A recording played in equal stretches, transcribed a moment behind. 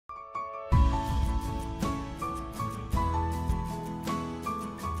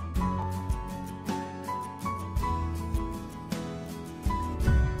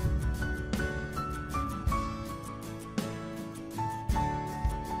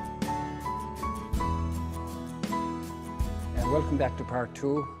Welcome back to part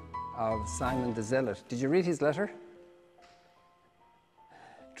 2 of Simon the Zealot. Did you read his letter?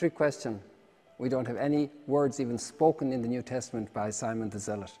 Trick question. We don't have any words even spoken in the New Testament by Simon the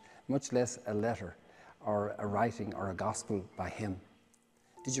Zealot, much less a letter or a writing or a gospel by him.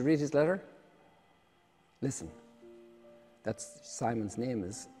 Did you read his letter? Listen. That's Simon's name,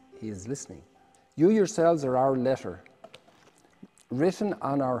 he is listening. You yourselves are our letter, written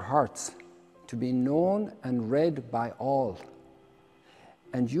on our hearts, to be known and read by all.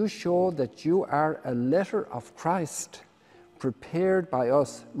 And you show that you are a letter of Christ, prepared by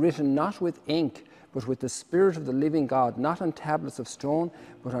us, written not with ink, but with the Spirit of the living God, not on tablets of stone,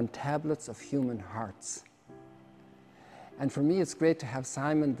 but on tablets of human hearts. And for me, it's great to have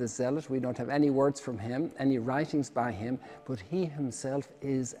Simon the Zealot. We don't have any words from him, any writings by him, but he himself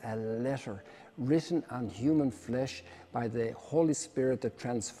is a letter written on human flesh by the Holy Spirit that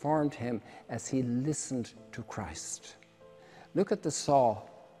transformed him as he listened to Christ. Look at the saw.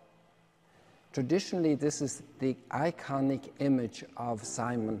 Traditionally, this is the iconic image of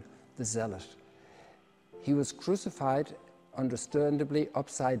Simon the Zealot. He was crucified, understandably,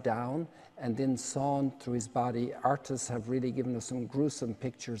 upside down and then sawn through his body. Artists have really given us some gruesome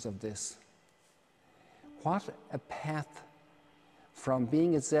pictures of this. What a path from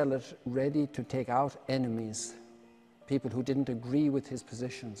being a zealot ready to take out enemies, people who didn't agree with his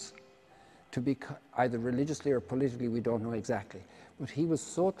positions, to be either religiously or politically, we don't know exactly. But he was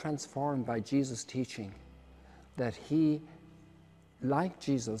so transformed by Jesus' teaching that he, like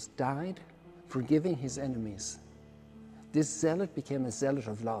Jesus, died forgiving his enemies. This zealot became a zealot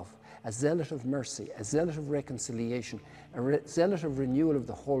of love, a zealot of mercy, a zealot of reconciliation, a zealot of renewal of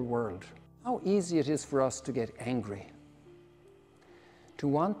the whole world. How easy it is for us to get angry, to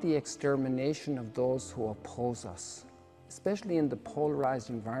want the extermination of those who oppose us, especially in the polarized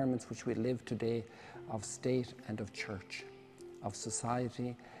environments which we live today of state and of church, of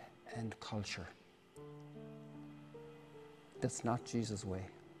society and culture. That's not Jesus' way.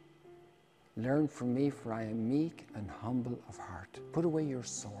 Learn from me, for I am meek and humble of heart. Put away your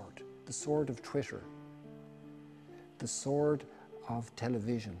sword, the sword of Twitter, the sword of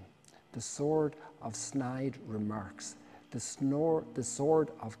television, the sword of snide remarks, the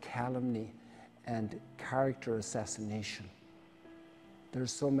sword of calumny and character assassination. There are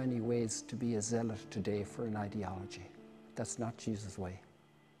so many ways to be a zealot today for an ideology. That's not Jesus' way.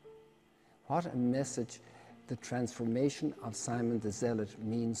 What a message the transformation of Simon the Zealot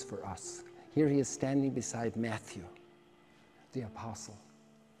means for us. Here he is standing beside Matthew, the apostle,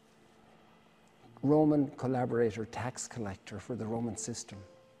 Roman collaborator, tax collector for the Roman system,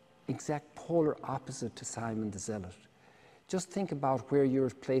 exact polar opposite to Simon the Zealot. Just think about where you're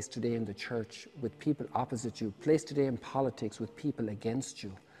placed today in the church with people opposite you, placed today in politics with people against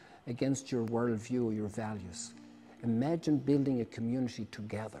you, against your worldview, your values. Imagine building a community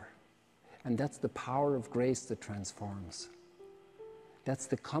together. And that's the power of grace that transforms. That's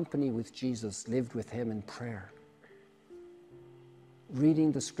the company with Jesus, lived with him in prayer.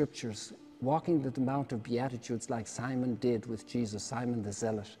 Reading the scriptures, walking the Mount of Beatitudes like Simon did with Jesus, Simon the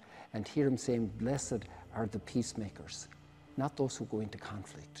Zealot, and hear him saying, blessed are the peacemakers, not those who go into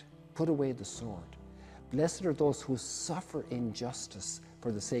conflict. Put away the sword. Blessed are those who suffer injustice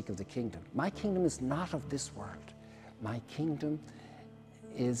for the sake of the kingdom. My kingdom is not of this world. My kingdom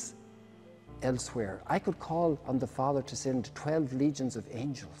is elsewhere. I could call on the Father to send 12 legions of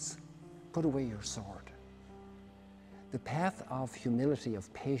angels. Put away your sword. The path of humility,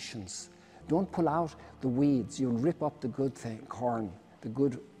 of patience. Don't pull out the weeds. You'll rip up the good corn, the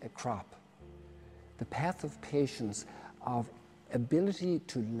good crop. The path of patience, of ability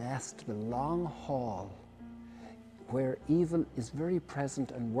to last the long haul, where evil is very present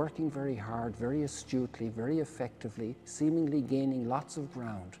and working very hard, very astutely, very effectively, seemingly gaining lots of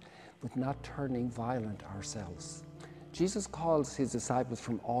ground, but not turning violent ourselves. Jesus calls his disciples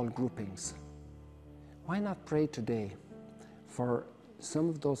from all groupings. Why not pray today for some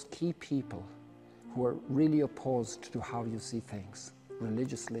of those key people who are really opposed to how you see things,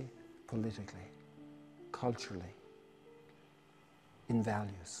 religiously, politically, culturally, in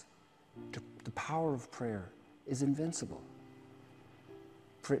values? The power of prayer is invincible.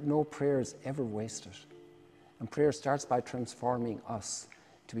 No prayer is ever wasted. And prayer starts by transforming us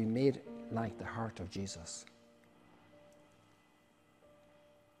to be made like the heart of Jesus.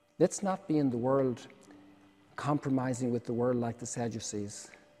 Let's not be in the world compromising with the world like the Sadducees,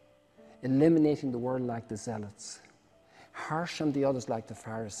 eliminating the world like the Zealots, harsh on the others like the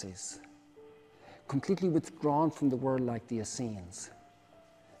Pharisees, completely withdrawn from the world like the Essenes.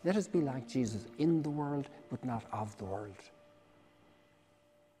 Let us be like Jesus, in the world, but not of the world.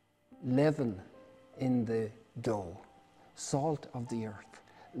 Leaven in the dough, salt of the earth,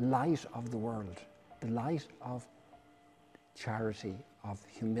 light of the world, the light of charity, of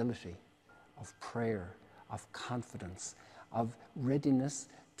humility, of prayer, of confidence, of readiness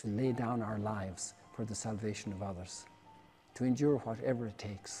to lay down our lives for the salvation of others, to endure whatever it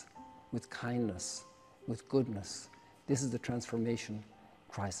takes, with kindness, with goodness. This is the transformation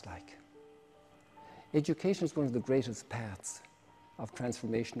Christ-like. Education is one of the greatest paths of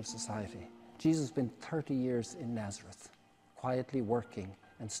transformation of society. Jesus spent 30 years in Nazareth, quietly working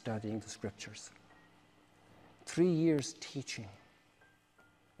and studying the scriptures. 3 years teaching,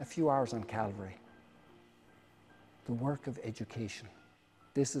 a few hours on Calvary. The work of education.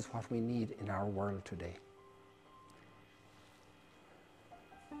 This is what we need in our world today.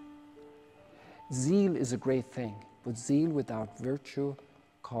 Zeal is a great thing, but zeal without virtue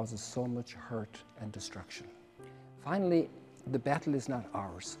causes so much hurt and destruction. Finally, the battle is not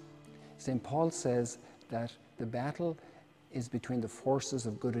ours. St. Paul says that the battle is between the forces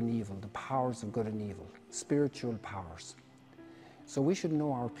of good and evil, the powers of good and evil, spiritual powers. So we should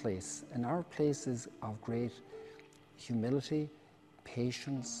know our place, and our place is of great humility,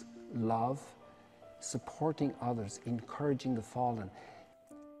 patience, love, supporting others, encouraging the fallen,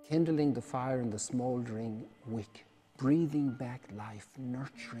 kindling the fire in the smouldering wick, breathing back life,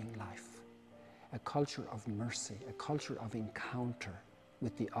 nurturing life, a culture of mercy, a culture of encounter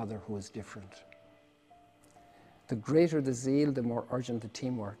with the other who is different. The greater the zeal, the more urgent the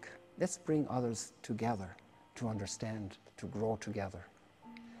teamwork. Let's bring others together to understand, to grow together.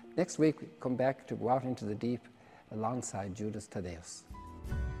 Next week, we come back to go out into the deep alongside Judas Thaddeus.